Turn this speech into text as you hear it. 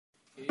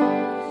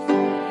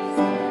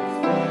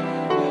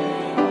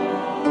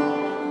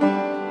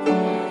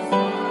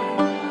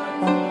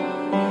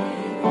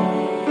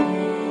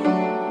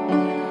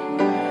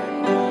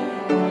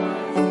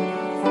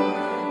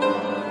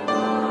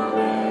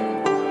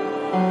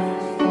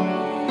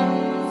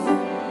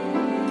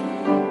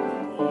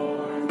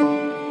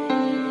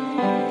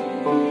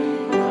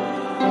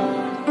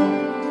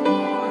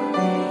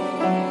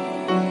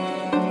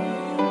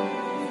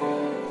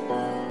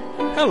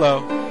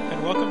Hello,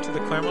 and welcome to the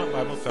Claremont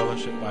Bible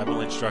Fellowship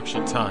Bible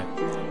Instruction Time.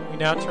 We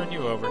now turn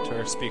you over to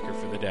our speaker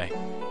for the day.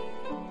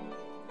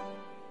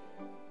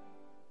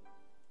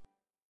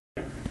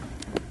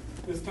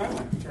 This time,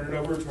 I turn it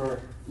over to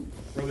our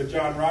brother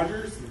John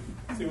Rogers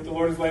and see what the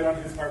Lord has laid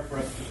on his heart for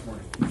us this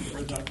morning.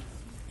 Brother John.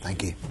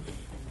 Thank you.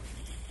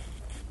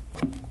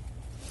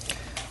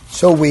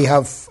 So we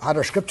have had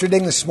our scripture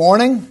reading this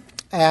morning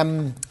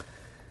in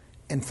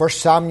 1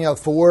 Samuel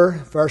 4,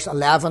 verse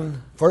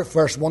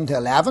 1 to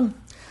 11.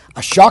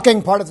 A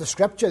shocking part of the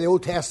scripture, the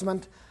Old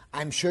Testament.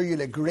 I'm sure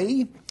you'll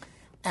agree.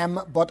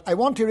 But I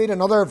want to read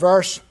another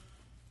verse,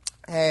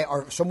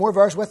 or some more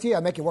verse with you.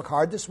 I'll make you work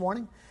hard this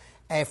morning.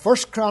 1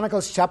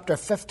 Chronicles chapter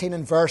 15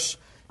 and verse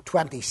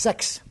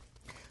 26.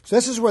 So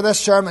this is where this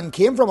sermon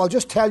came from. I'll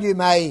just tell you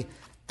my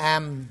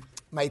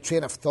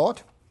train of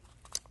thought.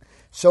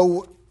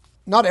 So,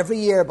 not every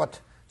year, but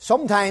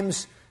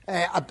sometimes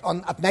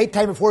at night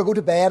time before I go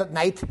to bed at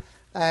night,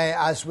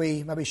 as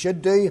we maybe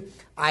should do,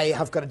 I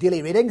have got a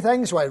daily reading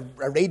thing, so I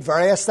read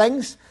various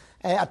things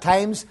at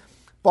times.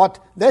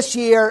 But this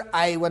year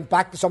I went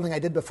back to something I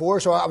did before,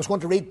 so I was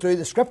going to read through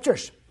the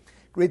scriptures,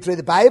 read through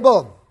the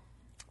Bible,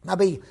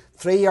 maybe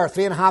 3 or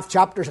 3.5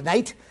 chapters a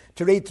night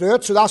to read through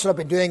it. So that's what I've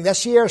been doing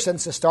this year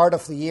since the start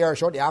of the year,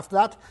 shortly after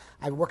that.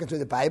 I've been working through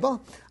the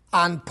Bible.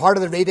 And part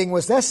of the reading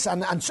was this.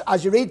 And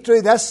as you read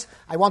through this,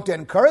 I want to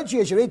encourage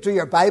you, as you read through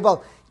your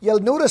Bible, you'll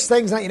notice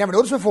things that you never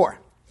noticed before.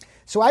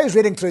 So I was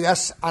reading through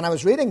this, and I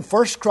was reading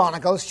 1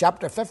 Chronicles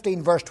chapter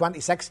 15, verse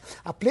 26,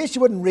 a place you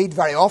wouldn't read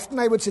very often,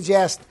 I would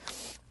suggest,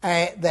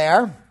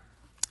 there.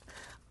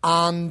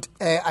 And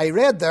I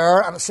read there,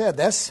 and it said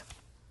this,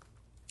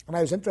 and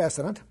I was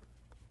interested in it.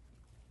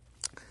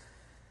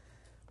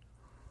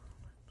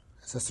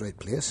 Is this the right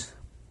place?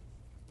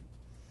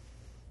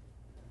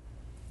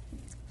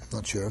 I'm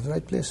not sure of the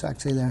right place,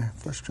 actually, there.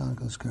 1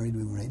 Chronicles, carried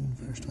we were reading,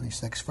 verse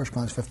 26. 1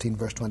 Chronicles 15,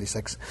 verse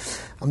 26.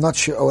 I'm not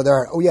sure. Oh,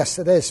 there. Oh, yes,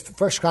 it is.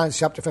 1 Chronicles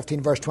chapter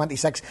 15, verse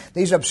 26.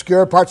 These are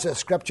obscure parts of the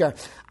scripture.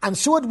 And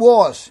so it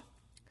was,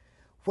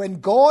 when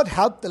God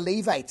helped the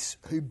Levites,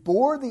 who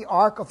bore the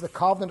ark of the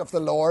covenant of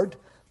the Lord,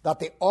 that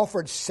they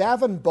offered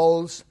 7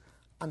 bulls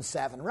and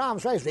 7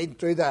 rams. I was reading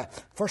through the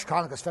 1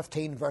 Chronicles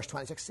 15, verse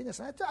 26.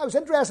 I was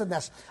interested in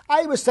this.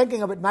 I was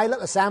thinking about my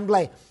little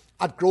assembly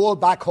at Growell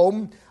back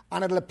home,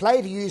 and it'll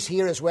apply to you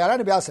here as well,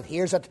 anybody else that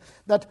hears it,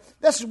 that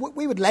this is,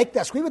 we would like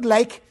this. We would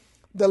like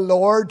the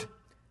Lord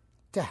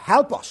to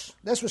help us.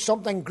 This was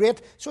something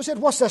great. So I said,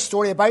 what's this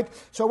story about?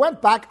 So I went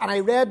back and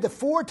I read the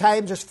 4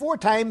 times, there's 4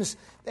 times,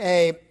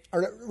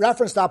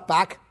 reference that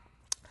back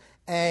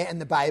in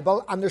the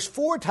Bible, and there's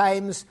 4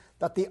 times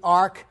that the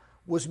ark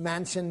was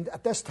mentioned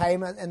at this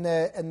time in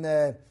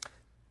the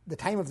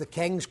time of the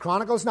King's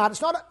Chronicles. Now,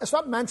 it's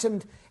not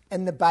mentioned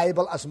in the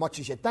Bible as much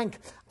as you'd think.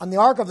 And the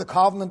Ark of the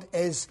Covenant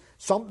is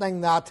something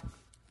that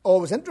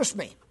always interests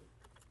me.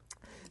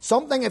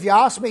 Something, if you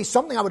ask me,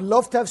 something I would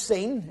love to have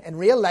seen in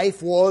real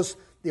life was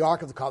the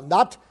Ark of the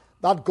Covenant.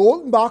 That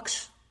golden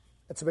box,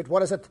 it's about,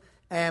 what is it,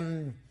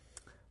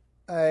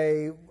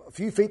 a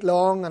few feet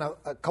long and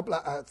a couple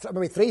of,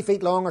 maybe 3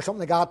 feet long or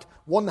something like that,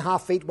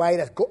 1.5 feet wide,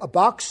 a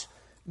box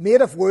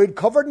made of wood,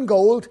 covered in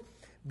gold,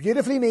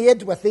 beautifully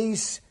made with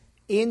these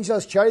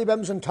angels,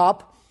 cherubims on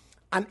top,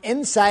 and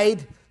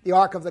inside the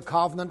Ark of the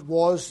Covenant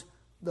was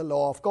the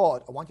law of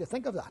God. I want you to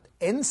think of that.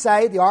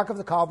 Inside the Ark of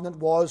the Covenant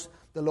was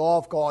the law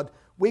of God.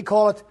 We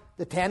call it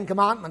the 10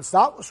 Commandments.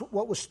 That was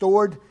what was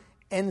stored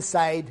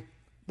inside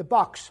the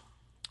box.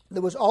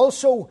 There was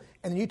also,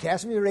 in the New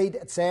Testament you read,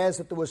 it says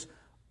that there was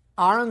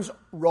Aaron's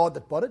rod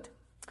that budded,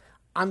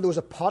 and there was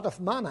a pot of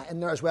manna in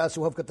there as well.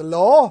 So we've got the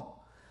law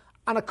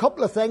and a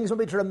couple of things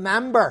maybe to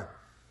remember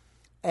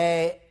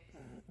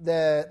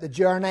the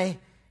journey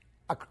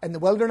in the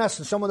wilderness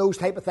and some of those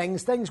type of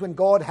things when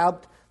God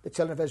helped the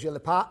children of Israel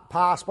to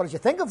pass. But as you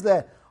think of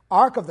the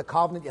Ark of the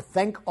Covenant, you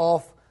think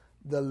of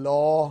the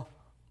law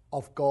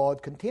of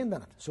God contained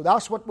in it. So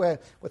that's what we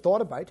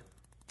thought about.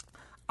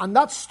 And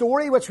that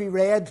story which we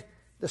read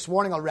this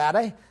morning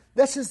already,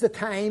 this is the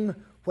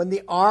time when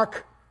the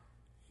Ark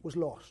was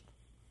lost.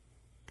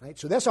 Right?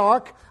 So this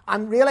Ark,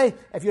 and really,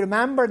 if you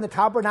remember in the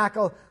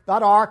tabernacle,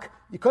 that Ark,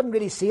 you couldn't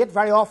really see it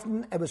very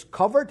often. It was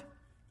covered.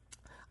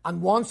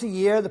 And once a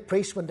year, the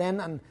priest went in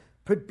and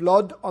put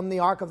blood on the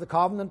Ark of the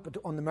Covenant, but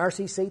on the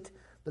mercy seat,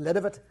 the lid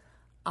of it.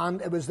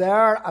 And it was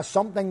there as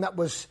something that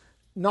was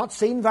not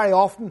seen very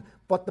often.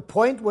 But the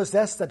point was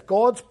this, that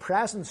God's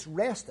presence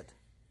rested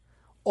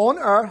on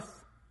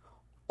earth,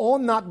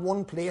 on that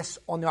one place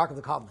on the Ark of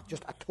the Covenant.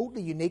 Just a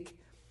totally unique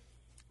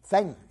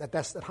thing that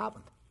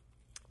happened.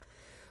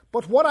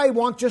 But what I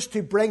want just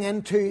to bring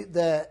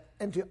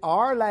into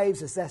our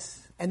lives is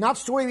this. In that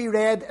story we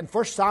read in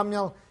 1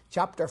 Samuel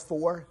chapter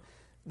 4,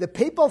 the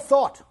people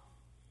thought,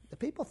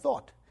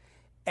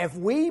 if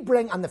we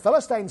bring, and the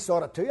Philistines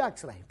thought it too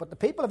actually, but the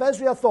people of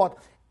Israel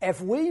thought, if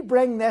we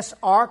bring this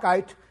ark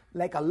out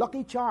like a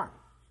lucky charm,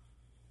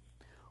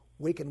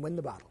 we can win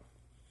the battle.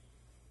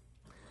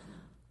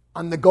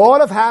 And the God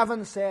of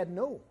heaven said,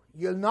 no,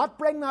 you'll not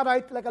bring that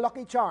out like a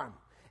lucky charm.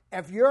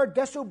 If you're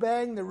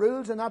disobeying the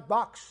rules in that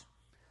box,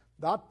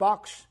 That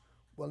box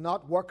will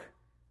not work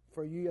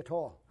for you at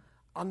all.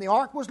 And the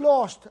ark was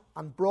lost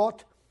and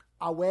brought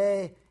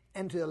away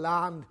into the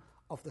land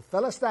of the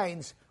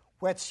Philistines,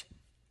 which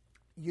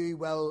you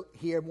will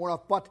hear more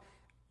of. But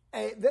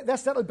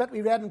this little bit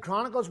we read in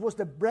Chronicles was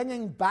the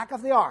bringing back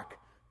of the ark.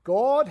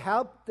 God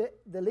helped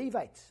the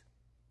Levites,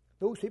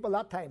 those people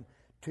that time,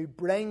 to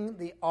bring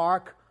the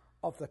ark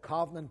of the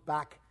covenant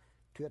back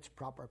to its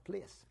proper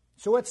place.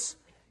 So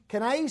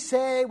can I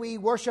say we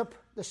worship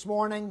this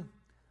morning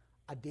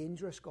a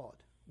dangerous God?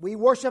 We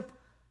worship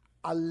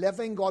a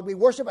living God. We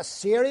worship a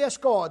serious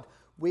God.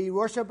 We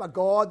worship a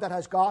God that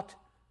has got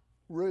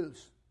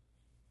rules.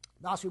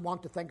 That's what we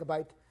want to think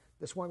about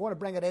this morning. We want to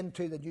bring it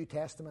into the New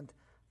Testament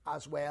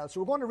as well.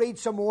 So we're going to read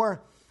some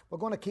more. We're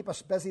going to keep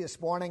us busy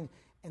this morning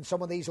in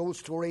some of these old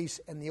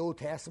stories in the Old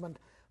Testament.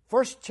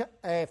 First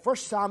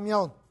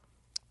Samuel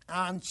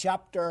and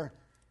chapter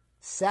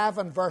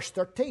 7, verse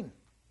 13.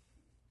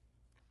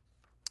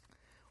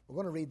 We're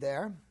going to read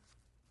there.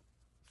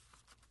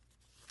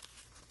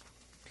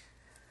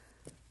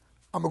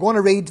 And we're going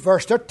to read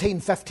verse 13,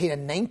 15,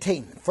 and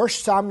 19. 1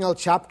 Samuel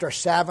chapter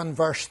 7,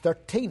 verse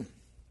 13.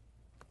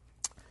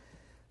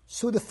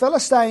 So the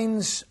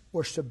Philistines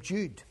were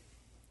subdued,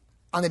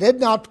 and they did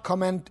not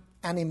come in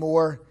any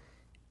more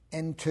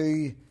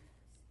into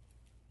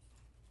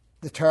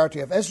the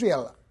territory of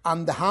Israel.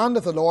 And the hand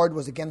of the Lord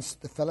was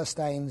against the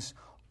Philistines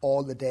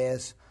all the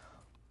days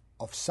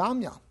of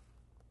Samuel.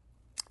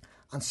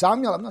 And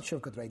Samuel, I'm not sure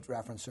if I've got the right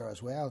reference there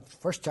as well.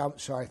 1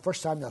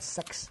 Samuel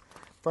 6,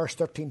 verse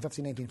 13,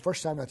 15, 19. 1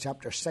 Samuel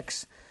chapter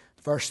 6,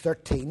 verse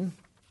 13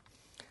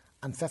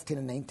 and 15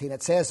 and 19.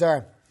 It says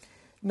there,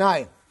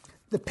 Now,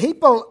 the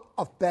people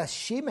of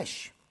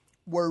Bethshemesh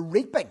were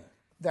reaping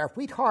their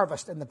wheat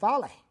harvest in the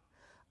valley,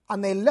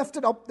 and they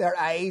lifted up their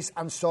eyes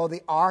and saw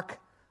the ark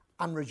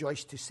and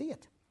rejoiced to see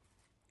it.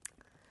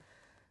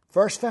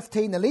 Verse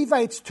 15, the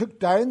Levites took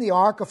down the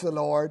ark of the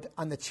Lord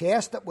and the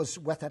chest that was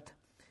with it,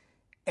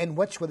 in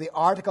which were the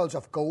articles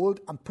of gold,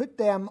 and put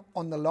them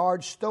on the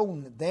large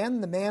stone.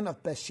 Then the men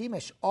of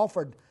Bethshemesh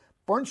offered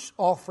burnt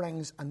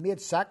offerings and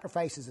made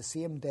sacrifices the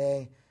same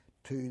day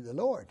to the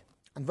Lord.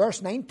 And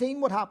verse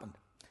 19, what happened?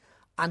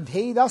 And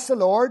he, thus the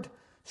Lord,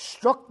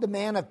 struck the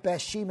men of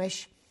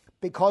Bethshemesh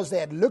because they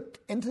had looked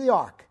into the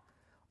ark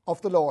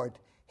of the Lord.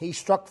 He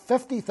struck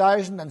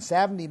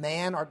 50,070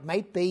 men, or it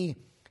might be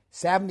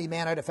 70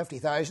 men out of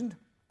 50,000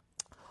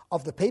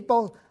 of the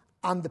people.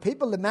 And the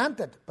people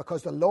lamented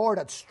because the Lord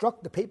had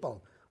struck the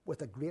people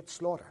with a great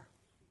slaughter.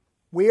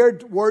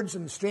 Weird words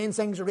and strange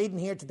things we're reading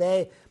here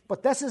today,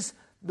 but this is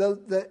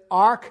the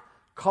ark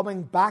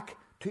coming back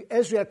to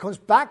Israel. It comes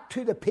back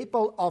to the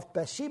people of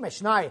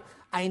Bethshemesh. Now,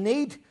 I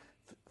need,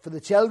 for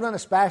the children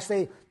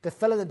especially, to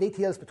fill in the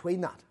details between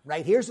that.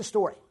 Right, here's the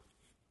story.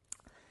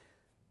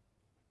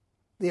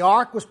 The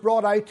ark was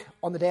brought out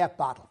on the day of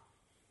battle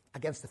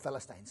against the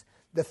Philistines.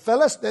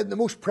 The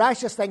most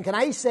precious thing, can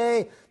I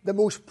say the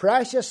most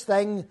precious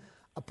thing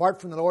apart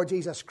from the Lord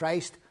Jesus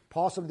Christ,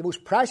 possibly the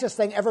most precious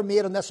thing ever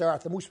made on this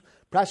earth, the most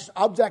precious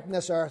object on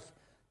this earth,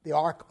 the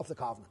Ark of the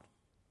Covenant.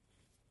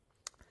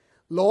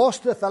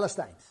 Lost to the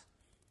Philistines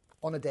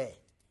on a day.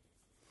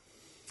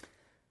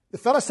 The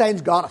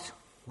Philistines got it,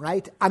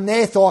 right? And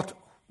they thought,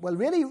 well,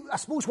 really, I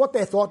suppose what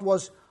they thought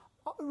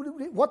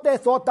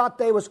that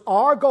day was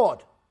our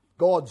God.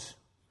 Gods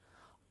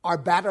are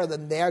better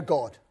than their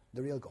God,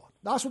 the real God.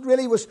 That's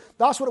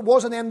what it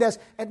was in them days.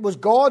 It was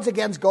gods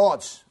against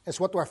gods. It's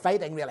what we're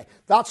fighting, really.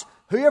 That's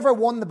whoever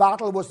won the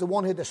battle was the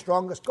one who had the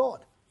strongest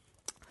God.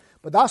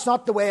 But that's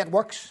not the way it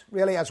works,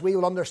 really, as we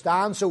will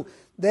understand. So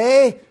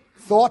they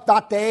thought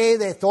that day,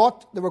 they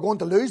thought they were going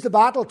to lose the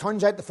battle.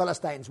 Turns out the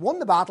Philistines won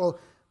the battle,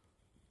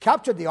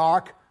 captured the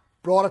ark,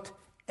 brought it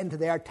into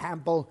their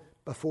temple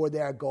before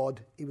their god.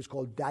 He was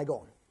called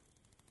Dagon.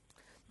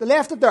 They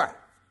left it there.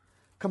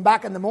 Come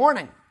back in the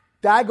morning.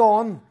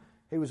 Dagon,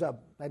 he was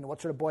I don't know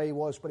what sort of boy he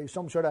was, but he was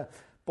some sort of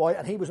boy,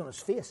 and he was on his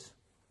face.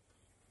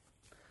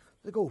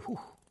 They go, whew,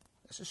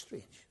 this is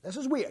strange. This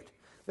is weird.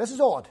 This is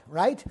odd,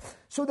 right?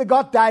 So they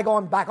got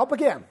Dagon back up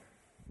again,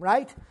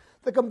 right?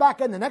 They come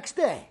back in the next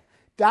day.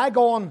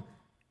 Dagon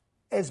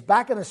is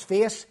back on his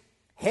face,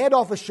 head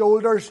off his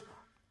shoulders,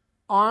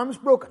 arms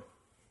broken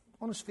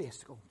on his face.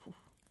 They go, whew,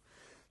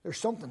 there's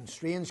something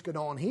strange going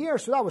on here.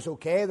 So that was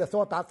okay. They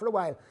thought that for a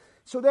while.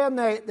 So then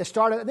they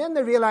started, and then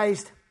they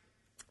realized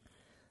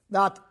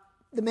that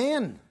the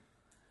men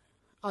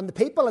and the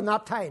people in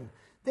that time,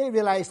 they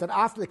realized that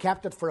after they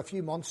kept it for a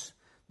few months,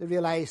 they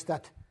realized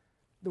that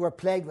they were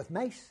plagued with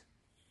mice.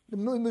 There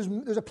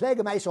was a plague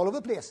of mice all over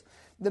the place.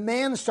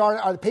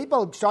 The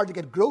people started to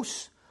get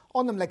gross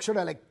on them,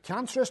 like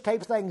cancerous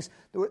type things.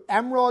 There were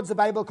emerods, the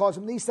Bible calls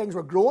them. These things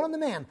were growing on the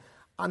men.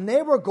 And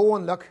they were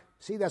going, look,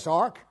 see this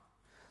ark?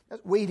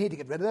 We need to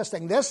get rid of this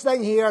thing. This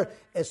thing here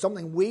is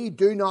something we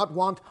do not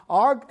want.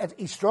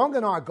 He's stronger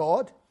than our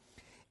God.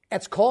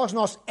 It's causing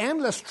us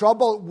endless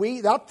trouble.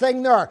 That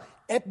thing there,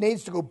 it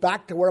needs to go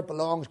back to where it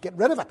belongs. Get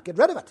rid of it. Get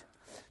rid of it.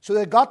 So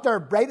they got their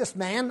brightest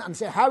men and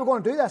said, how are we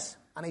going to do this?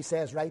 And he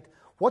says, right,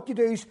 what you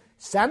do is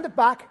send it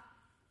back.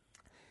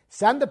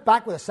 Send it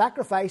back with a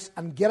sacrifice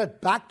and get it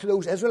back to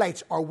those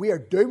Israelites, or we are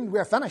doomed, we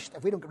are finished.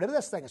 If we don't get rid of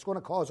this thing, it's going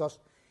to cause us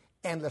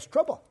endless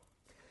trouble.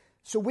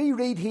 So we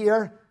read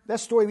here,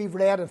 this story we've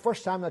read in 1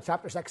 Samuel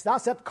chapter 6,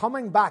 that's it,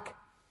 coming back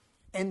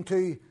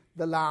into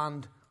the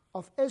land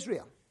of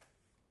Israel.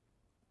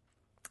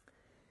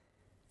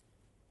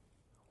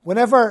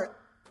 Whenever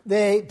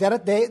they did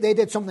it, they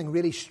did something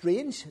really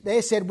strange.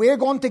 They said, we're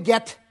going to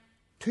get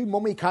 2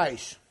 mummy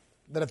cows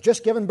that have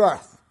just given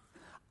birth.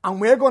 And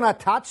we're going to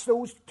attach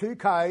those 2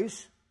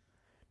 cows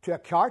to a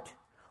cart.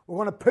 We're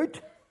going to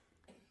put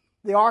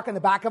the ark in the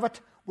back of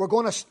it. We're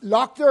going to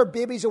lock their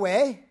babies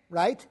away,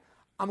 right?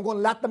 And we're going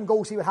to let them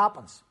go see what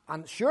happens.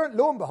 And sure,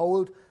 lo and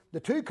behold, the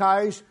 2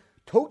 cows,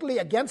 totally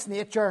against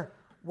nature,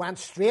 went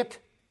straight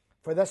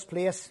for this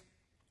place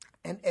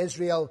in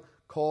Israel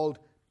called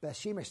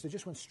Beth-Shemesh. They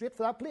just went straight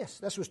for that place.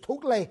 This was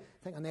totally,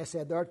 and they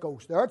said, there it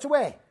goes. There it's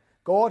away.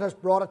 God has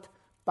brought it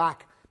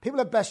back.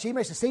 People at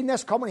Beth-Shemesh have seen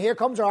this coming. Here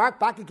comes our ark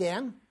back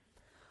again.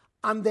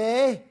 And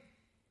they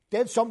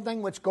did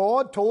something which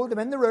God told them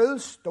in the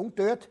rules. Don't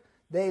do it.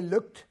 They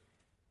looked,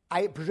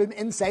 I presume,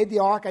 inside the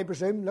ark,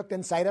 looked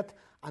inside it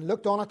and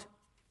looked on it.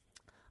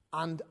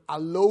 And a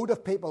load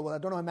of people, well, I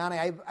don't know how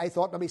many, I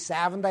thought maybe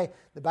 70.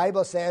 The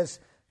Bible says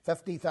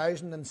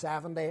 50,000 and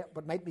 70,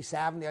 but it might be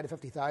 70 out of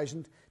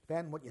 50,000,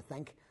 depending on what you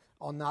think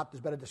on that. There's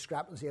a bit of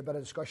discrepancy, a bit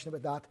of discussion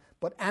about that.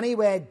 But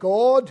anyway,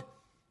 God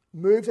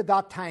moved at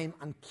that time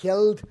and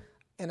killed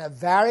in a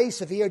very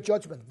severe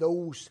judgment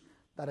those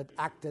that had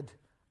acted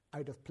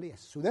out of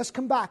place. So this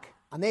came back,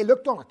 and they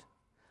looked on it,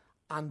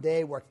 and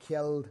they were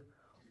killed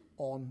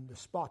on the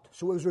spot.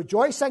 So it was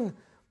rejoicing,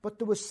 but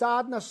there was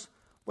sadness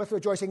with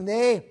rejoicing.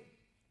 They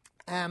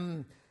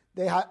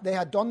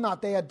had done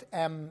that. They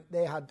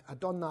had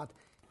done that.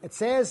 It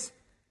says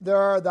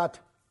there that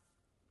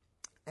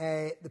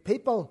the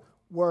people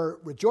were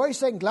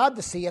rejoicing, glad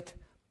to see it,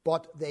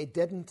 but they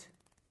didn't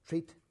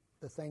treat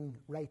the thing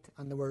right,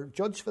 and they were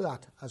judged for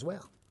that as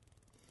well.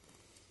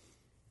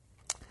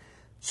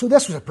 So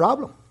this was a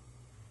problem.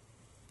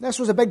 This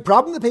was a big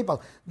problem to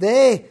people.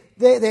 They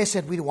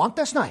said, we don't want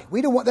this now.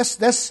 We don't want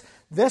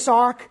this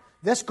ark,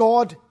 this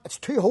God. It's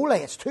too holy.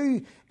 It's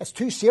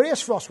too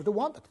serious for us. We don't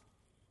want it.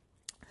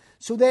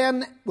 So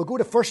then we'll go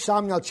to 1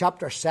 Samuel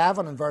chapter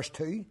 7 and verse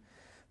 2.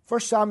 1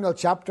 Samuel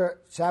chapter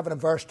 7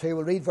 and verse 2.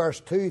 We'll read verse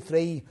 2,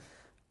 3,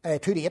 2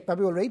 to 8.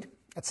 Maybe we'll read.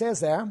 It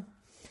says there,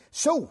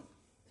 so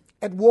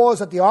it was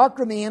that the ark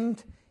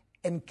remained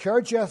in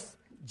Kirjath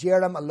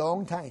Jearim a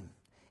long time.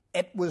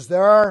 It was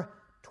there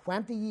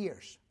 20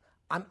 years.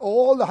 And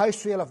all the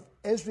house of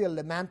Israel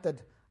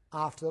lamented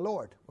after the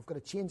Lord. We've got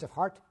a change of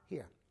heart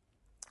here.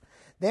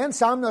 Then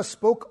Samuel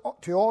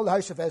spoke to all the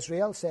house of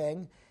Israel,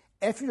 saying,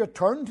 if you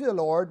return to the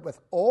Lord with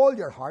all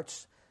your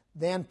hearts,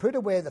 then put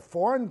away the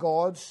foreign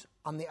gods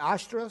and the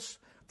Ashtoreths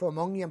from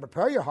among you, and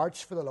prepare your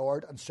hearts for the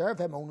Lord, and serve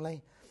him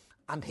only,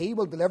 and he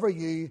will deliver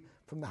you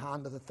from the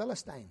hand of the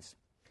Philistines.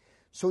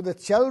 So the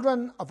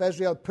children of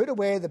Israel put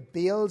away the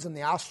Baals and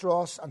the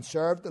Ashtaroths, and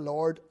served the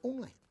Lord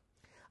only.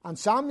 And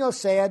Samuel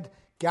said,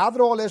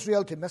 gather all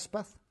Israel to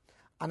Mizpah,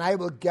 and I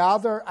will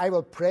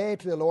pray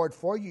to the Lord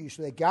for you.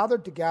 So they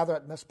gathered together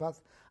at Mizpah,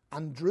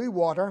 and drew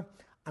water,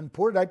 and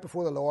poured it out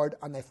before the Lord.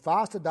 And they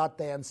fasted that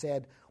day, and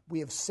said, we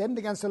have sinned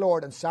against the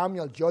Lord. And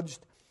Samuel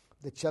judged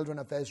the children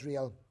of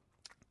Israel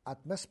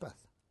at Mizpah.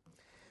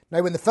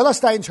 Now when the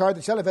Philistines heard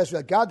the children of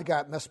Israel gathered together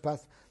at Mizpah,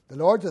 the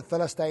lords of the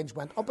Philistines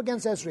went up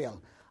against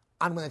Israel.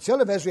 And when the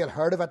children of Israel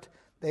heard of it,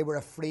 they were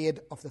afraid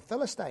of the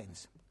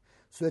Philistines.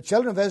 So the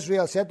children of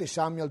Israel said to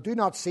Samuel, do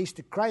not cease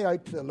to cry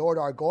out to the Lord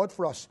our God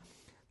for us,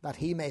 that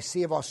he may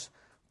save us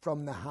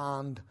from the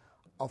hand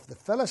of the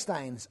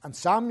Philistines. And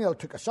Samuel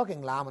took a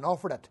sucking lamb and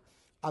offered it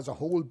as a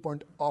whole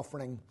burnt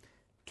offering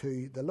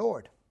to the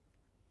Lord.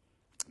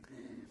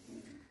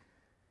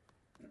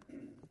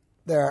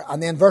 There,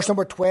 and then verse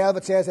number 12,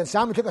 it says, and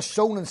Samuel took a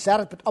stone and set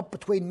it up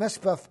between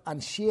Mizpah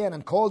and Shean,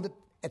 and called it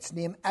its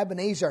name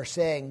Ebenezer,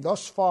 saying,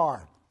 thus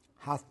far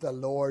hath the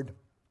Lord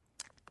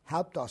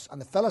helped us. And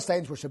the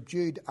Philistines were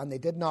subdued, and they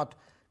did not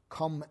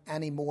come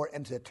any more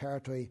into the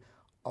territory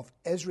of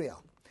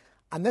Israel.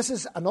 And this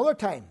is another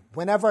time,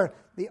 whenever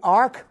the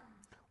ark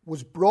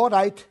was brought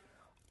out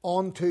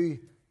onto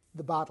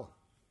the battle.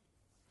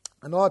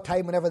 Another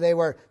time whenever they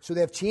were, so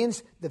they've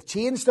changed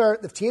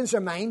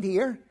their mind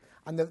here,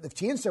 and they've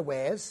changed their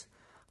ways.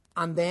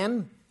 And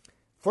then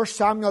 1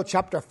 Samuel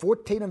chapter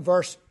 14 and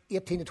verse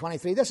 18 to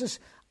 23.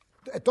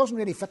 It doesn't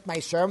really fit my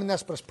sermon,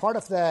 this, but it's part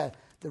of the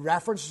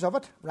references of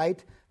it,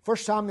 right? 1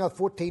 Samuel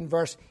 14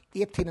 verse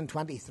 18 and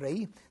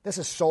 23. This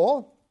is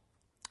Saul.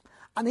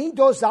 And he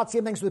does that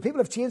same thing. So the people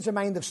have changed their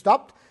mind, they've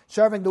stopped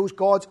serving those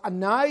gods, and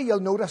now you'll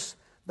notice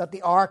that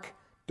the ark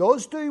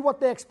does do what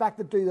they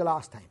expected to do the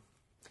last time.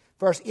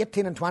 Verse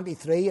 18 and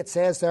 23, it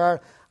says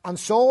there, and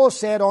Saul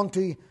said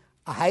unto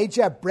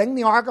Ahijah, bring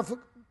the ark of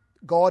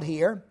God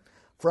here,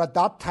 for at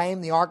that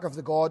time the ark of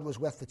the God was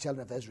with the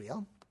children of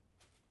Israel.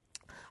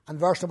 And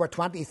verse number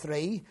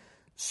 23,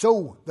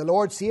 so the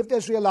Lord saved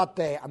Israel that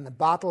day, and the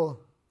battle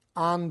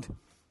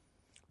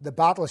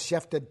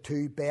shifted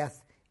to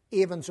Beth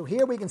Aven. So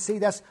here we can see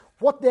this.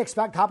 what they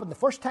expect happened the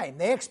first time.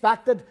 They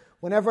expected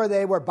whenever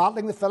they were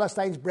battling the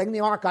Philistines, bring the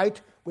ark out,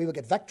 we would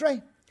get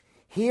victory.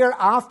 Here,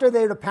 after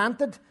they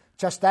repented,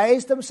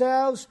 chastised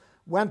themselves,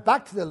 went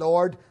back to the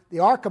Lord, the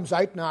ark comes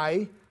out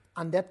now,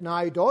 and it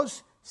now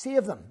does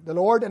save them. The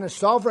Lord, in his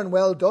sovereign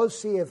will, does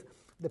save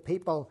the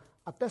people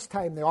at this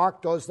time. The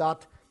ark does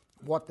that,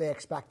 what they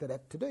expected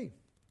it to do.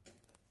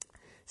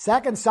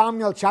 2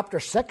 Samuel chapter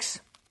 6.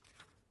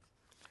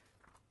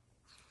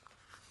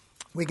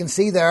 We can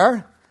see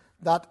there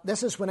that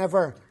this is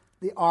whenever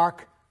the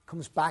ark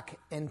comes back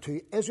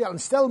into Israel.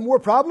 And still more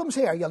problems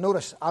here, you'll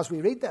notice as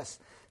we read this.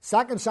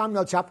 2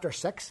 Samuel chapter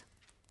 6,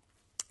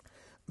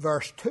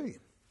 verse 2.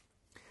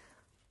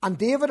 And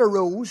David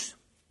arose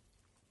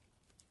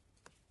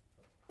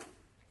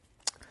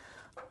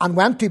and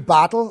went to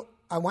battle,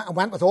 and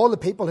went with all the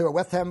people who were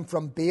with him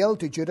from Baal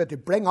to Judah to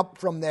bring up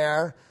from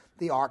there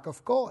the ark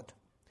of God,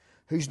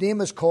 whose name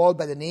is called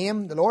by the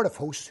name, the Lord of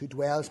hosts, who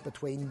dwells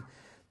between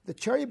the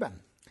cherubim.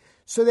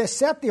 So they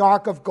set the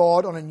ark of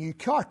God on a new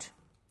cart,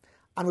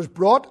 and was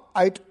brought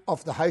out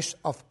of the house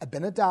of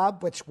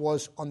Abinadab, which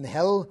was on the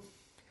hill.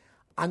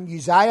 And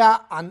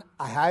Uzziah and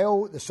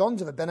Ahio, the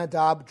sons of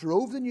Abinadab,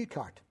 drove the new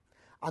cart.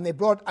 And they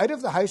brought out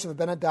of the house of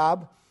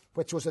Abinadab,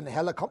 which was on the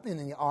hill,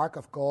 accompanying the ark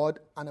of God,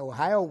 and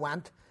Ahio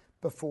went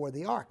before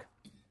the ark.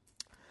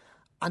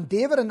 And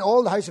David and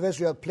all the house of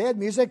Israel played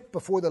music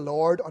before the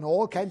Lord on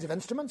all kinds of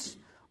instruments,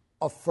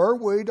 of fir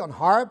wood, on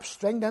harps,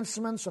 stringed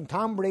instruments, on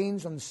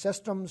tambourines, on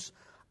sistrums,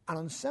 and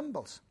on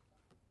cymbals.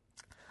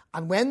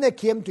 And when they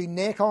came to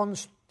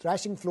Nachon's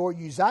threshing floor,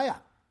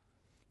 Uzzah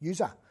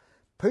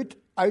put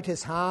out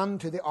his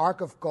hand to the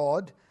ark of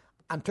God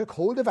and took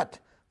hold of it,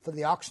 for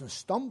the oxen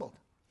stumbled.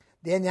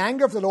 Then the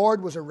anger of the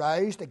Lord was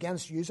aroused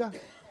against Uzzah,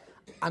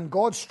 and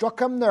God struck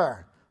him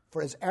there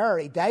for his error.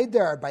 He died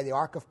there by the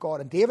ark of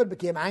God. And David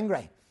became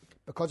angry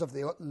because of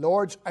the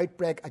Lord's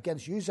outbreak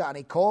against Uzzah, and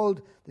he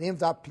called the name of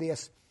that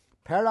place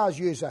Perez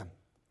Uzzah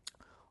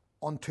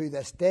unto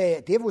this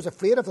day. David was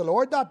afraid of the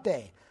Lord that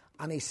day,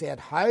 and he said,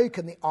 how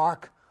can the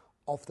ark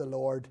of the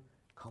Lord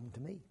come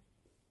to me?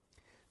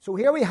 So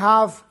here we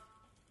have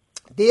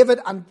David,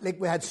 and like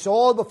we had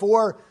Saul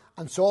before,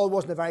 and Saul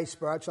wasn't a very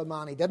spiritual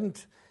man. He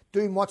didn't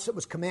do much that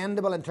was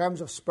commendable in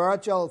terms of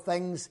spiritual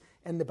things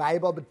in the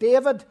Bible, but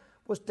David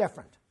was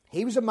different.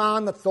 He was a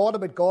man that thought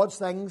about God's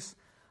things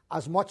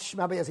as much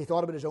maybe as he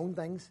thought about his own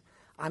things,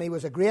 and he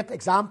was a great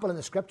example in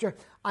the scripture.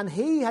 And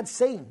he had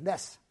seen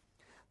this,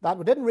 that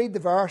we didn't read the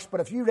verse, but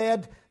if you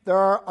read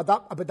there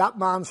about that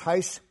man's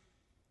house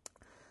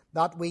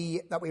that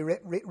we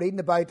reading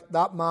about,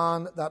 that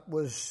man that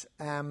was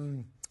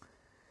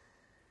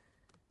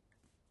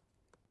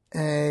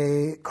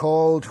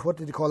called, what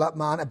did he call that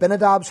man?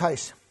 Abinadab's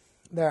house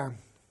there.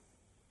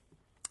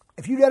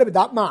 If you read about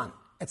that man,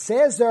 it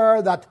says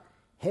there that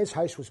his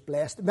house was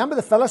blessed. Remember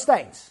the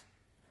Philistines?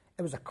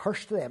 It was a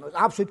curse to them. It was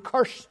an absolute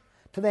curse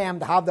to them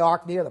to have the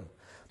ark near them.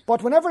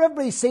 But whenever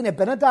everybody's seen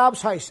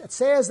Abinadab's house, it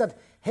says that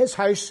his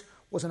house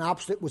was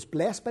was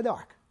blessed by the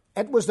ark.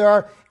 It was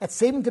there. It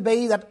seemed to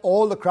be that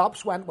all the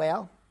crops went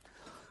well.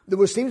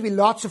 There seemed to be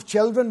lots of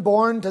children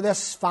born to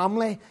this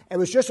family. It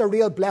was just a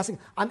real blessing.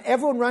 And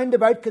everyone round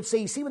about could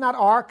see when that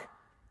ark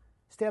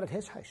stayed at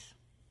his house,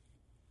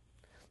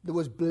 there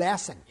was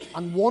blessing,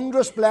 and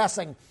wondrous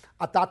blessing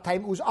at that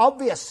time. It was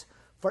obvious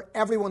for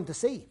everyone to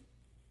see.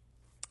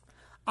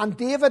 And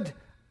David,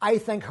 I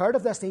think, heard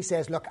of this, and he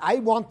says, look, I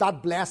want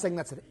that blessing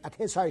that's at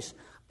his house.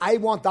 I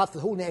want that for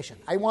the whole nation.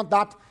 I want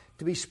that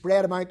to be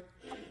spread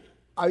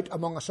out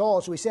among us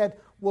all. So he said,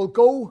 we'll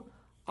go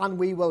and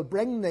we will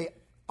bring the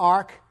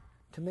ark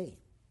to me.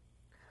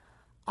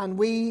 And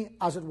we,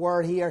 as it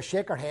were, here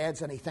shake our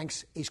heads, and he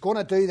thinks he's going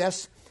to do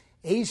this.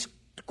 He's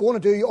going to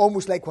do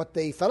almost like what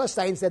the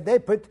Philistines did. They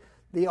put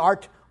the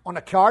ark on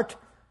a cart,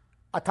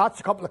 attached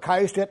a couple of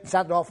cows to it, and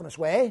sent it off on its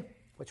way,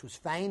 which was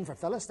fine for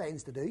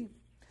Philistines to do.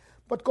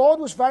 But God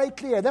was very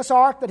clear. This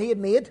ark that he had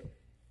made,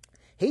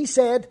 he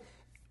said,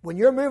 when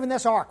you're moving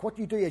this ark, what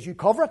you do is you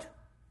cover it.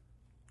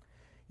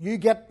 You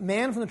get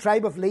men from the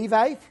tribe of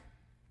Levi,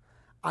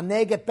 and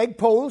they get big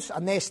poles,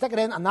 and they stick it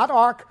in, and that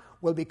ark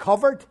will be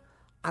covered,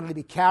 and it'll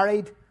be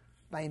carried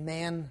by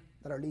men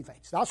that are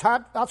Levites. That's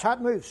how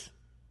it moves.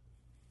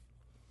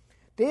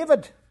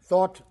 David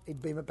thought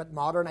he'd be a bit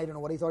modern. I don't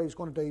know what he thought he was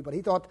going to do, but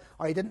he thought,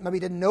 or he didn't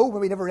know,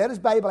 maybe he never read his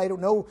Bible, I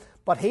don't know,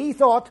 but he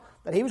thought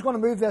that he was going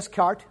to move this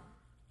cart,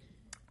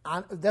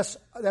 and this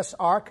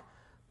ark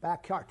by a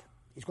cart.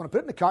 He's going to put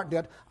it in the cart and do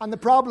it. And the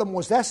problem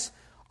was this,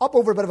 up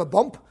over a bit of a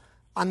bump,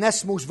 and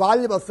this most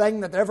valuable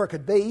thing that there ever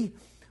could be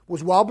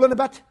was wobbling a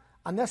bit,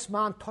 and this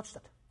man touched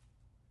it.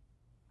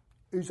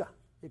 Uzzah,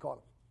 they call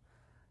him.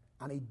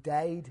 And he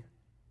died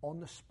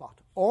on the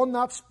spot. On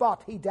that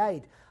spot, he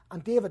died.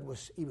 And David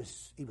was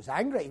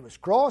angry, he was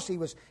cross, he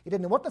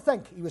didn't know what to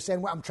think. He was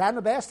saying, well, I'm trying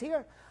my best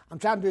here. I'm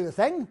trying to do the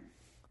thing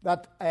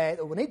that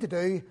we need to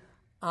do,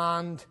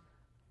 and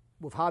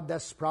we've had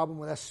this problem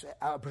with this.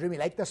 I presume he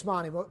liked this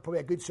man. He was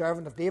probably a good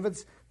servant of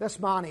David's. This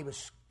man, he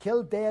was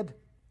killed dead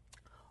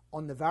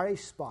on the very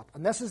spot.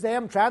 And this is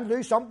them trying to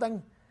do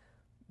something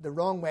the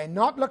wrong way,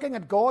 not looking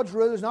at God's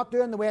rules, not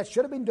doing the way it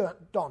should have been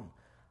done.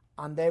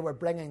 And they were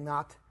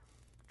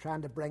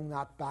trying to bring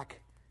that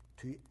back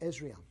to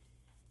Israel.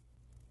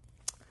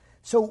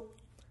 So,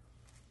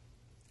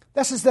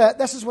 this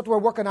is what we're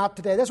working at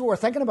today. This is what we're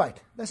thinking about.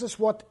 This is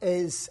what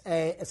is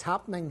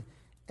happening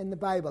in the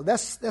Bible.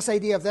 This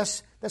idea of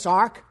this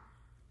ark,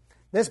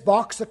 this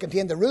box that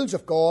contained the rules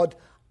of God,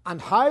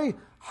 and how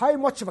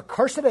much of a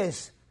curse it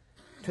is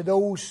to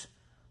those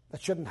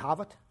that shouldn't have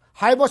it.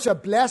 How much a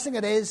blessing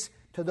it is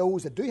to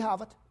those that do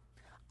have it.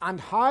 And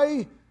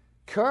how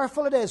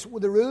careful it is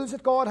with the rules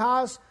that God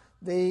has,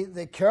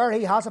 the care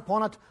He has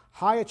upon it,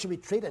 how it should be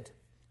treated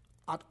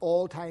at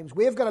all times.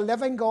 We've got a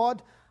living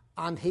God,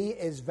 and He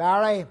is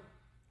very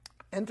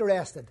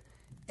interested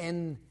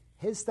in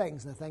His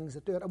things and the things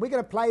that do it. And we can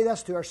apply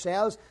this to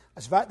ourselves.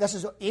 This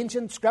is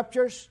ancient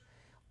scriptures,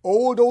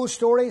 old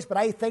stories, but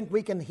I think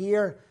we can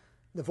hear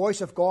the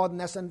voice of God in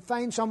this and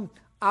find some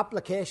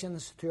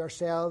applications to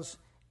ourselves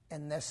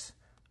in this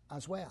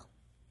as well.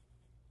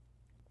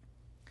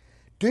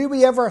 Do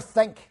we ever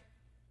think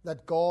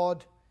that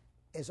God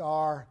is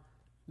our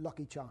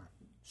lucky charm?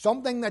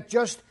 Something that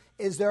just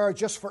is there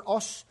just for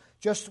us.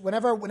 Just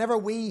whenever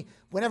we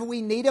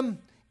need Him,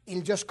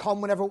 He'll just come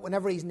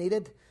whenever He's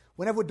needed.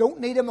 Whenever we don't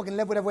need Him, we can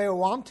live whatever way we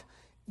want.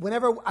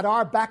 Whenever at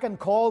our beck and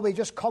call, we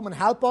just come and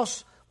help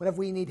us whenever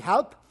we need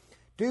help.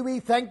 Do we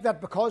think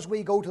that because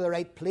we go to the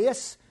right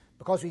place,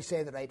 because we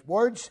say the right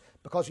words,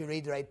 because we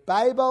read the right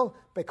Bible,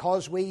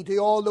 because we do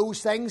all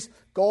those things,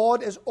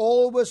 God is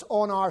always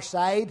on our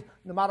side,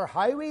 no matter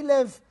how we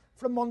live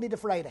from Monday to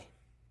Friday,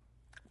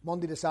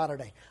 Monday to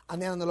Saturday.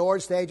 And then on the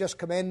Lord's Day, just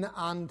come in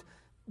and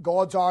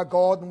God's our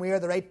God and we're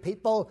the right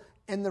people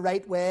in the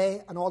right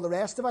way and all the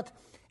rest of it.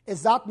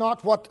 Is that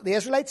not what the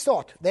Israelites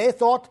thought? They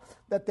thought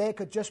that they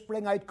could just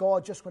bring out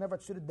God just whenever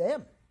it suited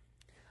them.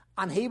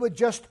 And He would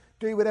just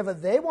do whatever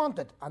they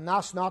wanted. And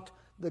that's not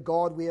the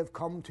God we have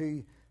come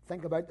to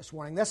think about this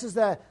morning. This is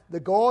the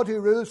God who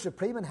rules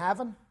supreme in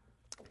heaven.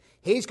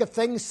 He's got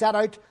things set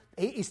out.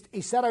 He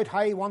set out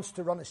how He wants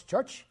to run His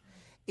church.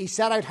 He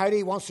set out how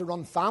He wants to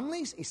run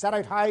families. He set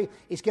out how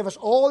He's given us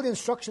all the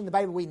instruction in the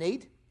Bible we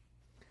need.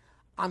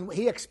 And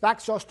He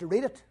expects us to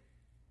read it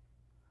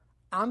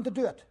and to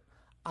do it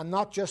and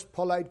not just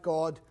pull out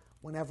God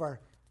whenever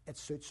it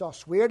suits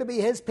us. We're to be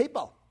His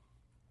people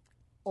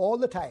all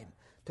the time,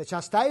 to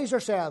chastise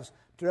ourselves,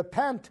 to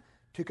repent,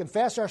 to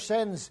confess our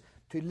sins,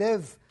 to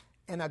live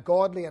in a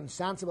godly and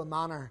sensible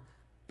manner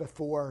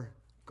before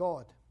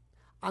God.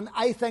 And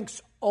I think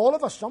all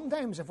of us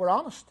sometimes, if we're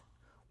honest,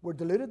 we're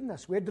deluded in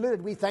this. We're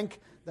deluded. We think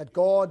that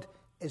God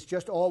is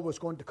just always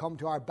going to come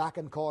to our beck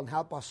and call and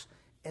help us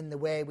in the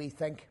way we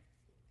think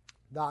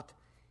that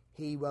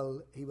He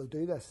will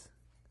do this.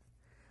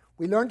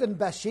 We learned in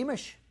Beth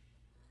Shemesh.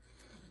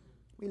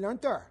 We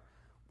learned there.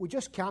 We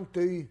just can't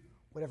do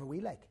whatever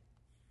we like.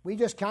 We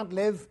just can't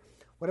live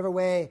whatever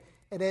way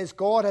it is.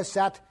 God has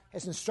set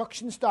His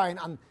instructions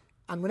down,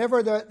 and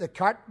whenever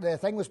the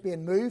thing was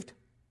being moved,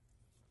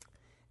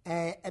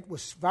 it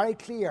was very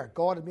clear.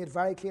 God had made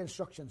very clear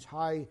instructions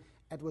how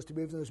it was to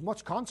move. There was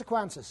much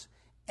consequences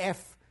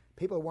if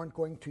people weren't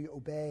going to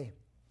obey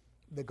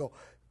the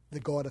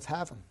God of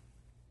heaven.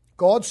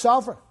 God's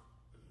sovereign.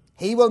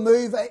 He will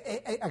move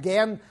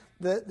again.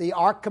 The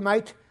ark came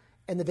out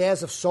in the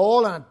days of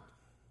Saul and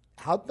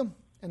it helped them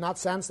in that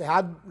sense. They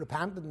had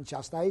repented and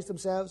chastised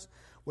themselves.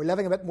 We're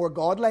living a bit more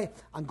godly,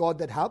 and God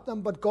did help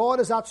them. But God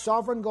is that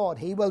sovereign God.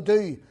 He will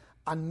do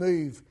and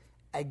move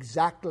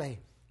exactly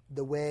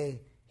the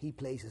way He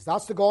pleases.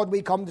 That's the God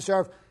we come to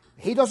serve.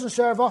 He doesn't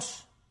serve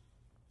us.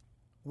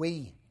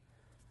 We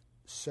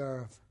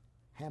serve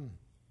Him.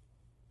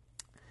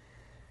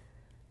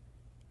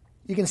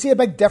 You can see a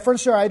big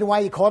difference there. I don't know why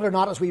you caught it or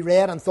not as we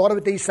read and thought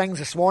about these things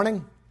this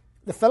morning.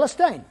 The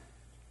Philistine,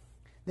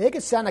 they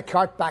could send a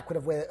cart back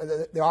whatever way,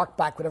 the ark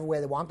back whatever way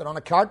they wanted. On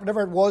a cart,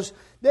 whatever it was,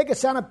 they could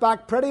send it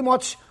back pretty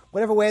much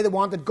whatever way they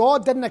wanted.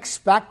 God didn't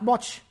expect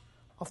much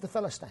of the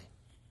Philistine.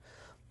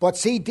 But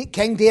see,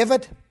 King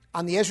David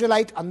and the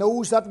Israelite and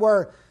those that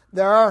were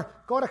there,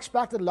 God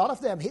expected a lot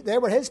of them. They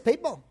were His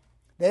people.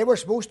 They were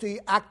supposed to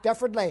act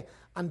differently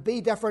and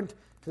be different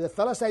to the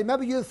Philistine.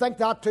 Maybe you think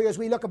that too as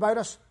we look about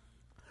us.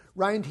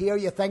 Round here,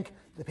 you think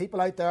the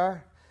people out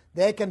there,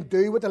 they can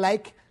do what they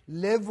like,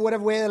 live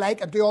whatever way they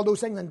like, and do all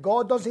those things, and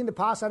God doesn't seem to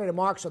pass any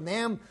remarks on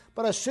them.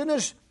 But as soon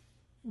as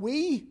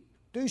we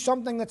do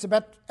something that's a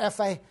bit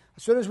iffy,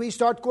 as soon as we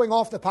start going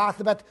off the path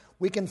a bit,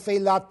 we can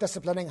feel that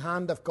disciplining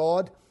hand of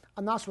God,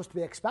 and that's what's to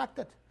be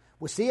expected.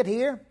 We see it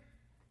here,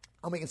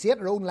 and we can see it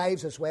in our own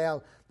lives as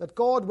well, that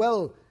God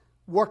will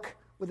work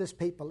with His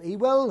people.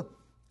 He'll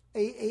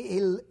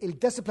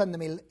discipline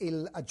them,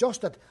 He'll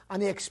adjust it,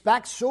 and He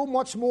expects so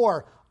much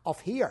more of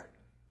here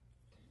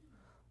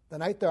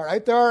than out there.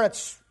 Out there,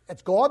 it's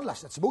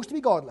godless. It's supposed to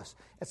be godless.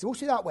 It's supposed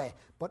to be that way.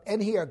 But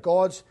in here,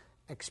 God's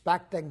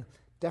expecting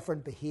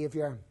different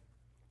behaviour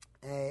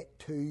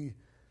to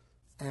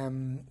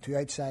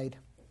outside.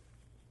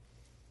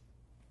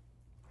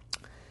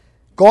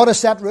 God has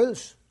set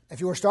rules. If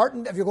you're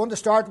going to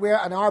start where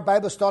in our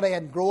Bible study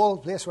in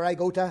Growell, place where I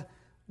go to,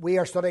 we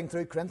are studying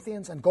through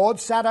Corinthians, and God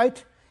set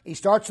out, he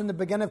starts in the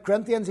beginning of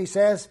Corinthians, he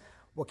says,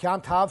 we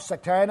can't have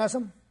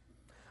sectarianism,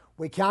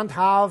 we can't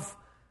have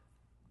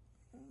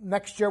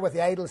mixture with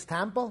the idol's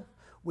temple,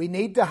 we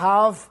need to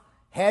have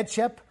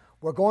headship,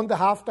 we're going to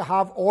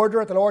have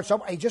order at the Lord's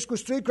Supper. He just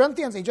goes through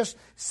Corinthians, he just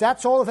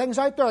sets all the things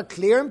out there,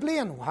 clear and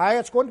plain, how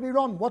it's going to be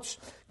run, what's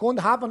going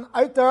to happen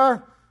out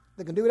there.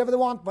 They can do whatever they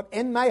want, but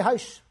in my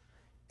house,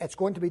 it's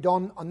going to be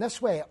done on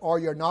this way, or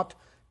you're not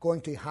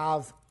going to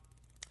have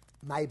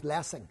my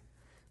blessing.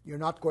 You're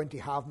not going to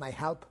have my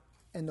help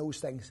in those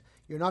things.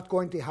 You're not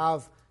going to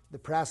have the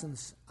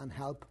presence and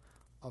help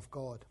of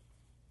God.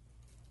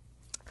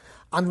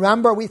 And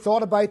remember, we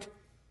thought about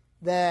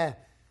the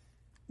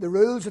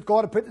rules that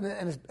God had put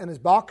in his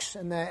box,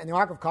 in the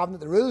Ark of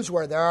Covenant. The rules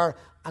were there,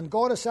 and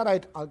God has set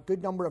out a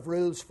good number of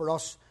rules for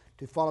us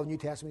to follow the New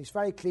Testament. He's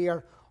very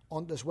clear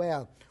on it as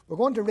well. We're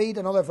going to read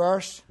another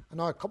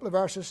couple of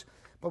verses,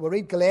 but we'll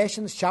read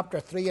Galatians chapter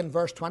 3 and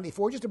verse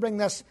 24, just to bring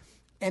this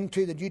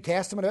into the New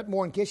Testament a bit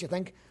more, in case you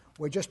think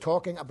we're just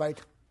talking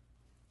about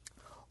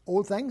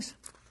old things.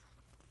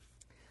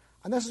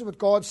 And this is what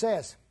God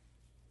says.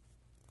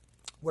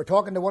 We're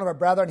talking to one of our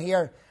brethren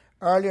here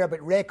earlier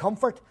about Ray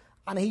Comfort,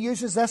 and he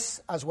uses this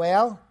as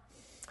well.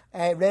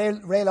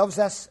 Ray loves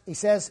this. He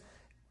says,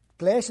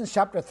 Galatians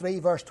chapter 3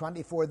 verse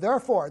 24,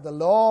 therefore the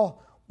law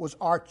was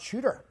our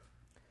tutor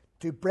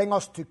to bring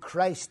us to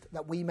Christ,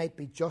 that we might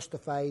be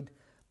justified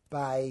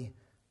by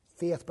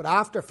faith. But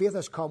after faith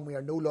has come, we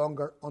are no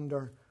longer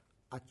under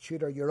a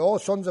tutor. You're all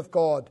sons of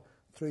God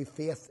through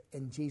faith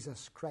in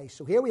Jesus Christ.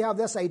 So here we have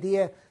this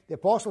idea. The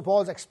Apostle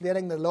Paul is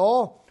explaining the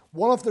law.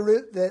 One of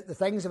the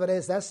things of it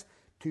is this,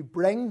 to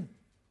bring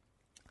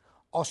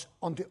us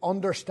unto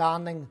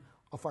understanding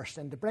of our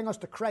sin, to bring us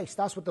to Christ.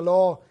 That's what the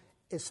law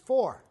is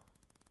for.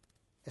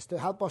 It's to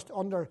help us to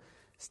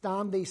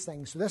understand these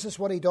things. So this is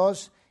what he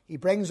does. He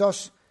brings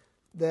us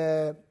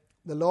the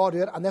law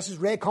to it. And this is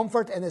Ray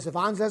Comfort in his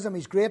evangelism.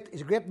 He's great.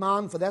 He's a great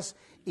man for this.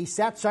 He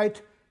sets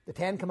out the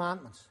 10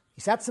 Commandments.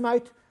 He sets them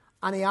out,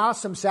 and he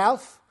asks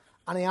himself,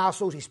 and he asks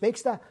those he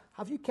speaks to,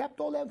 have you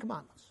kept all them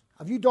commandments?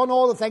 Have you done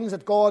all the things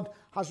that God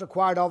has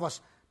required of us?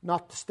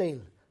 Not to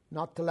steal,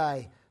 not to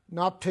lie,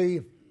 not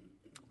to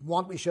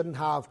want we shouldn't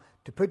have,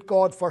 to put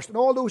God first, and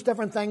all those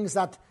different things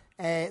that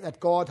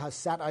God has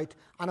set out.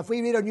 And if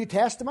we read our New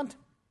Testament,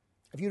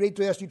 if you read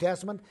through this New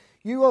Testament,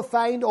 you will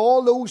find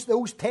all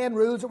those 10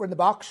 rules that were in the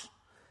box,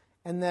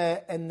 in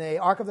the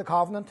Ark of the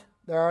Covenant.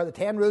 There are the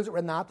 10 rules that were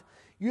in that.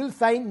 You'll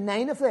find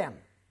 9 of them,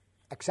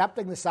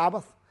 excepting the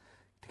Sabbath,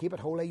 to keep it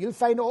holy. You'll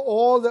find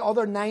all the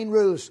other 9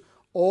 rules,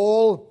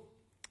 all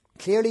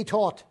clearly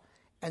taught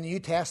in the New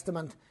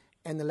Testament,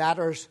 in the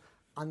letters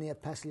and the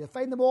epistles. You'll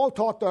find them all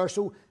taught there.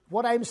 So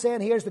what I'm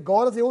saying here is the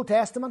God of the Old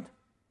Testament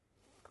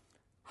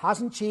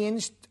hasn't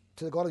changed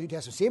to the God of the New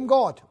Testament. Same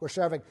God we're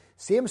serving,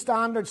 same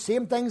standards,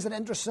 same things that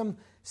interest him,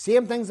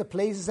 same things that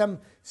pleases him,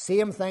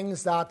 same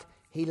things that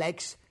he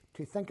likes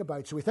to think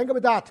about. So we think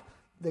about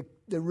that,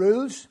 the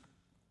rules,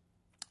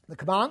 the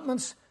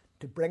commandments,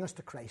 to bring us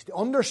to Christ, to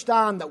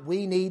understand that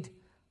we need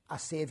a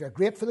Saviour.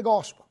 Great for the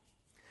gospel.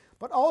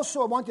 But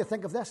also I want you to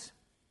think of this,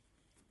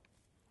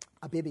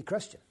 a baby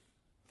Christian.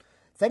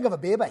 Think of a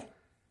baby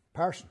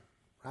person,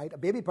 right? A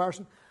baby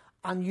person,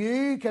 and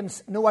you can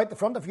know out the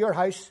front of your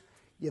house,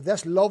 you have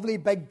this lovely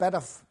big bit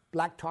of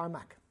black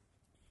tarmac.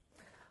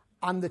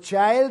 And the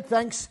child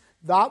thinks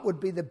that would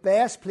be the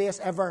best place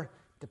ever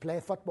to play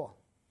football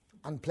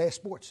and play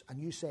sports.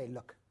 And you say,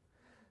 look,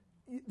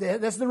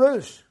 this is the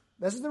rules.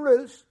 This is the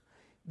rules.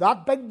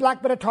 That big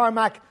black bit of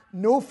tarmac,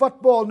 no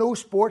football, no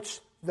sports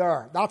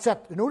there. That's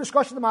it. No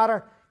discussion of the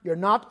matter. You're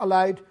not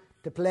allowed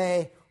to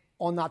play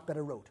on that bit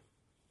of road.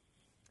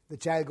 The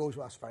child goes,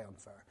 well, that's very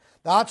unfair.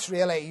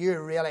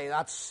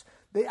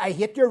 I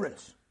hate your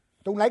rules.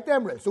 Don't like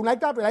them rules. Don't like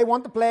that rule. I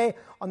want to play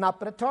on that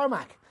bit of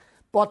tarmac.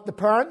 But the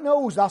parent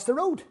knows that's the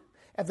road.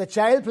 If the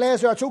child plays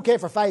there, it's okay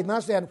for 5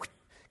 minutes, then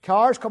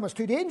cars come, it's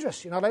too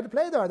dangerous. You're not allowed to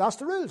play there. That's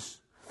the rules.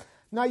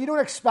 Now, you don't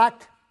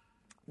expect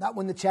that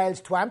when the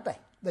child's 20,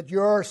 that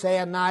you're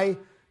saying now,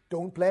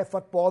 don't play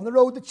football on the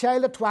road. The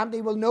child at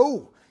 20 will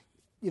know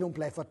you don't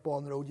play football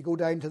on the road. You go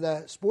down to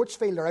the sports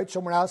field or out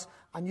somewhere else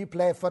and you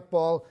play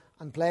football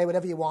and play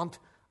whatever you want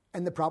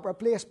in the proper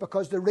place,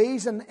 because the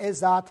reason is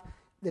that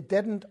they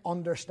didn't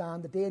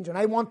understand the danger. And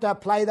I want to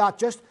apply that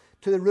just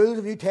to the rules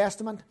of the New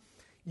Testament.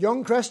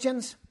 Young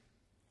Christians,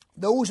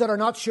 those that are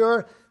not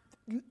sure,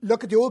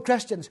 look at the old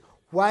Christians.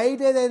 Why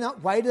do they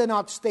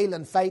not steal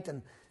and fight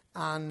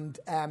and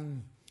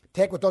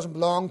take what doesn't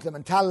belong to them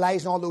and tell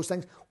lies and all those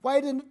things?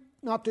 Why do they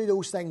not do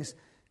those things?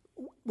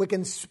 We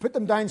can put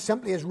them down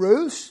simply as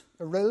rules,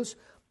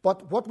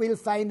 but what we'll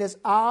find is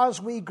as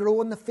we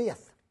grow in the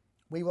faith,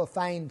 we will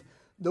find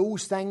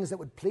those things that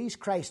would please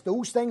Christ,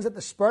 those things that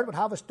the Spirit would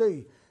have us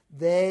do,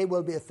 they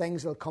will be the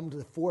things that will come to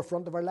the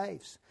forefront of our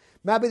lives.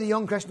 Maybe the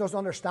young Christian doesn't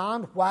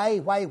understand why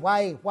are we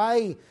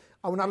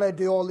not allowed to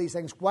do all these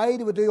things? Why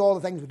do we do all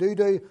the things we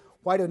do?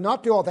 Why do we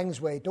not do all the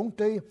things we don't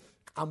do?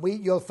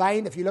 And you'll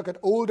find, if you look at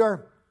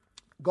older,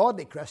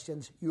 godly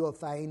Christians, you will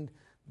find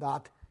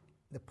that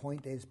The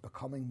point is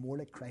becoming more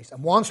like Christ.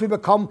 And once we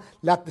become,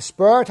 let the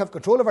Spirit have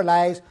control of our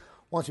lives,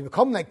 once we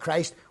become like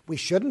Christ, we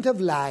shouldn't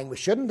have lying, we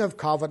shouldn't have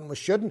coveting, we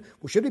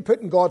should be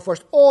putting God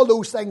first. All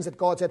those things that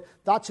God said,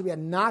 that should be a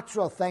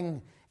natural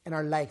thing in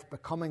our life,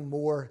 becoming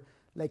more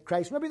like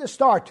Christ. Maybe at the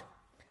start,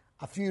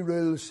 a few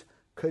rules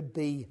could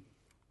be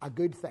a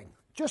good thing.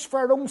 Just for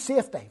our own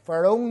safety, for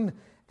our own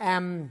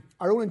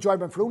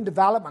enjoyment, for our own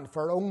development,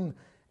 for our own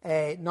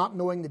not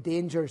knowing the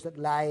dangers that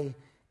lie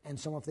in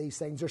some of these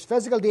things. There's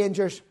physical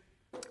dangers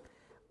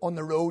on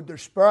the road.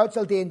 There's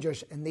spiritual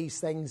dangers in these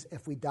things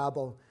if we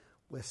dabble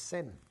with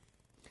sin.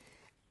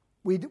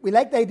 We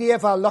like the idea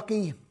of a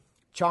lucky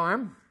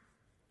charm.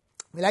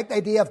 We like the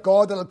idea of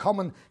God that will come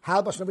and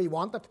help us when we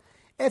want it.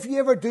 If you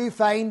ever do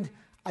find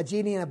a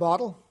genie in a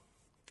bottle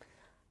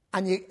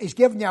and he's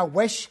given you a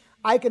wish,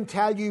 I can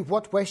tell you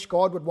what wish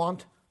God would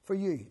want for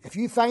you. If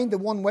you find the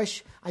one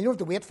wish, and you don't have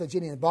to wait for the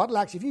genie in the bottle,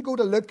 actually, if you go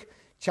to Luke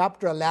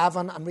chapter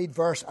 11 and read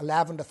verse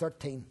 11 to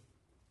 13.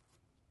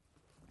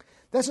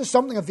 This is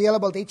something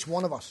available to each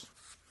one of us.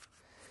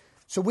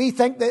 So we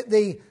think that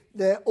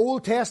the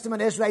Old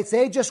Testament Israelites,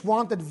 they just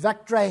wanted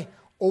victory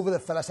over the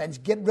Philistines.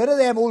 Get rid of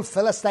them old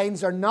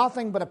Philistines. They're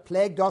nothing but a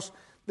plague to us.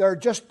 They're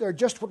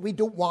just what we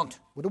don't want.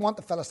 We don't want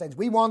the Philistines.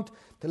 We want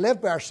to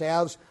live by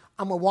ourselves,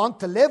 and we want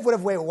to live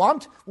whatever way we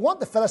want. We want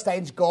the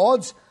Philistines'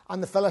 gods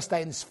and the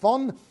Philistines'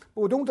 fun,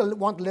 but we don't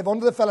want to live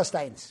under the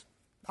Philistines.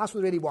 That's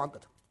what they really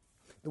wanted.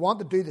 They want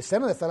to do the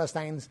sin of the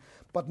Philistines,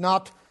 but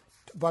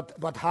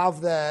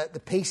have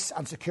the peace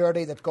and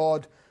security that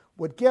God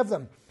would give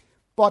them.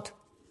 But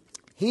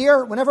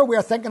here, whenever we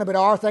are thinking about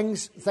our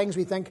things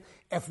we think,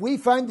 if we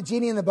found the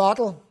genie in the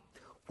bottle,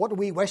 what do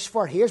we wish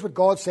for? Here's what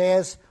God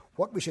says,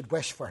 what we should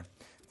wish for.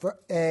 For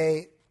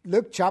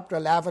Luke chapter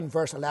 11,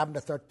 verse 11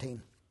 to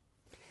 13.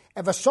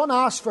 If a son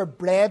asks for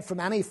bread from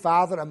any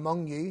father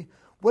among you,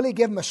 will he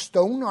give him a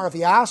stone? Or if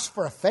he asks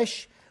for a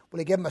fish, will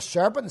he give him a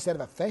serpent instead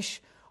of a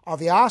fish? Or if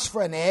he asks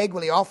for an egg,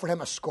 will he offer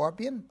him a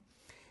scorpion?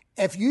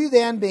 If you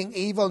then, being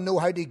evil, know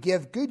how to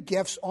give good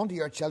gifts unto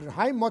your children,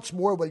 how much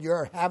more will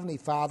your heavenly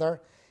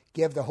Father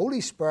give the Holy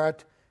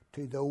Spirit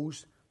to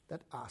those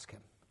that ask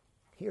him?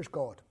 Here's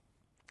God.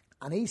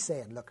 And he's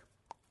saying, look,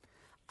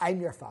 I'm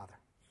your Father.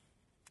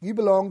 You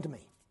belong to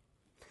me.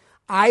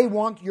 I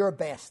want your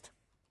best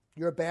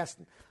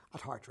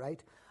at heart,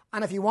 right?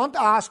 And if you want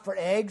to ask for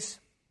eggs,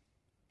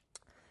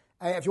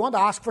 if you want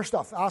to ask for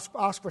stuff,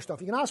 ask for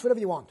stuff. You can ask whatever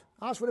you want.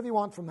 Ask whatever you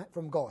want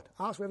from God.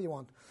 Ask whatever you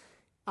want.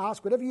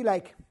 Ask whatever you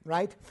like,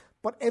 right?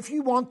 But if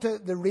you want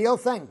the real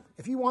thing,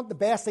 if you want the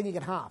best thing you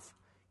can have,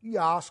 you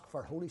ask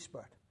for Holy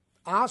Spirit.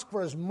 Ask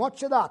for as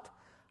much of that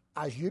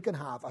as you can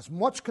have, as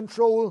much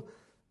control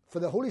for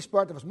the Holy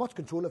Spirit, have as much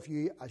control of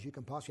you as you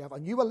can possibly have,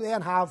 and you will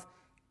then have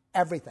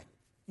everything.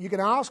 You can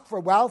ask for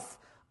wealth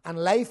and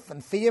life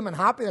and fame and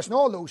happiness and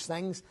all those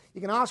things.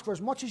 You can ask for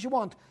as much as you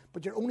want,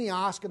 but you're only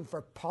asking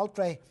for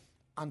paltry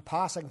and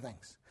passing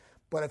things.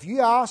 But if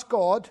you ask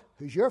God,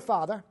 who's your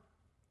Father,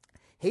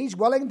 he's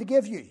willing to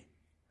give you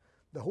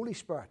the Holy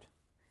Spirit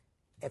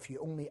if you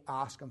only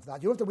ask him for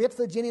that. You don't have to wait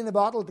for the genie in the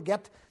bottle to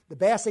get the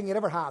best thing you'd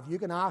ever have. You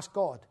can ask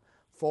God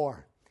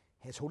for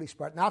his Holy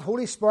Spirit. And that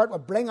Holy Spirit will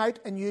bring out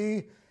in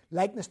you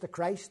likeness to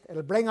Christ.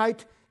 It'll bring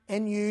out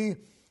in you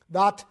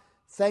that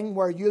thing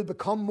where you'll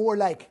become more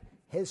like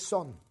his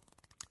Son,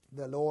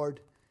 the Lord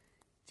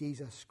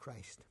Jesus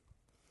Christ.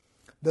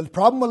 The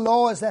problem with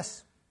law is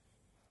this.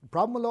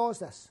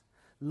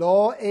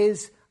 Law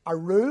is a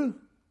rule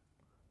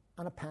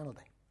and a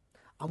penalty.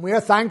 And we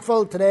are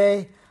thankful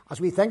today,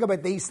 as we think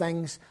about these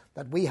things,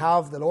 that we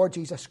have the Lord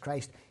Jesus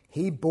Christ.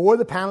 He bore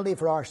the penalty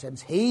for our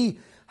sins. He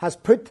has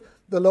put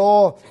the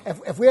law.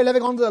 If we are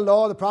living under the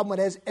law, the problem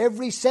is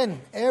every sin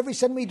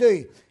we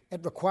do,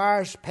 it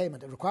requires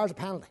payment. It requires a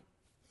penalty.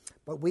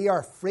 But we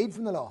are freed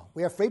from the law.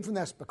 We are freed from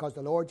this because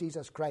the Lord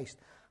Jesus Christ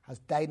has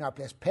died in our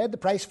place, paid the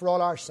price for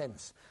all our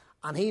sins.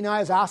 And he now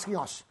is asking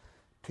us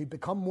to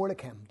become more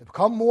like him, to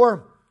become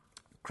more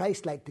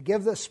Christ-like, to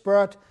give the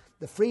Spirit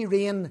the free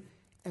rein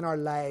in our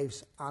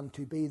lives, and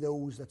to be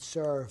those that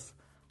serve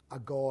a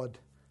God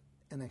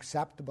in an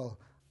acceptable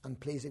and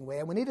pleasing way.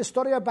 And we need to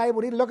study our Bible.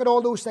 We need to look at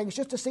all those things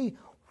just to see,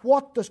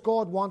 what does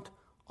God want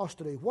us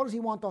to do? What does he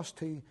want us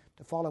to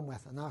follow him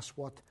with? And that's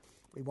what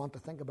we want to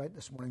think about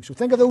this morning. So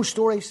think of those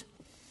stories.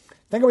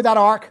 Think about that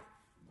ark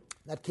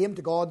that came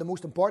to God, the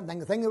most important thing,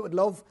 the thing that we would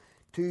love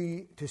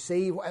to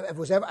see. If it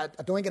was ever, I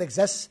don't think it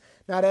exists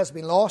nowadays. It's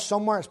been lost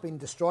somewhere. It's been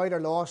destroyed or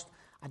lost.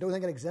 I don't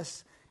think it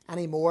exists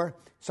anymore.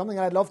 Something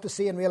that I'd love to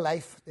see in real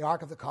life, the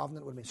Ark of the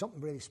Covenant, would have been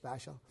something really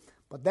special.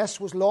 But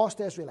this was lost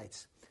to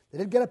Israelites. They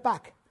did get it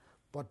back.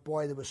 But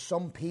boy, there was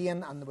some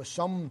pain and there was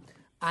some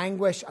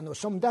anguish and there was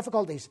some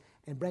difficulties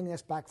in bringing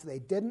this back, for they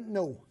didn't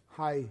know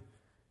how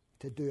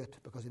to do it,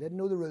 because they didn't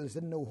know the rules,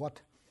 didn't know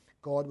what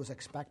God was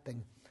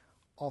expecting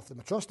of them.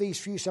 I trust these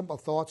few simple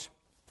thoughts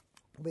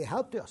will be a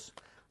help to us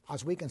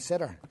as we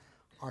consider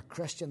our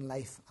Christian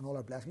life and all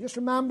our blessings. Just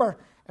remember,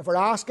 if we're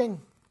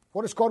asking,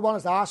 what does God want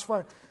us to ask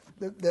for?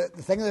 The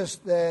thing is,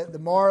 the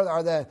moral,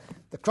 or the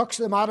crux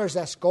of the matter is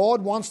this: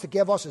 God wants to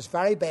give us his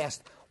very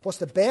best. What's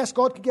the best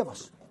God could give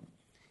us?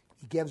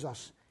 He gives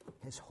us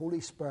his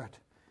Holy Spirit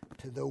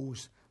to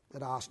those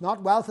that ask.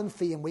 Not wealth and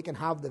fame. We can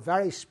have the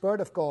very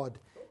Spirit of God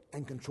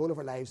in control of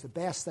our lives. The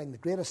best thing, the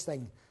greatest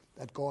thing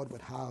that God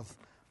would have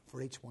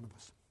for each one of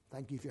us.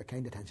 Thank you for your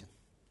kind attention.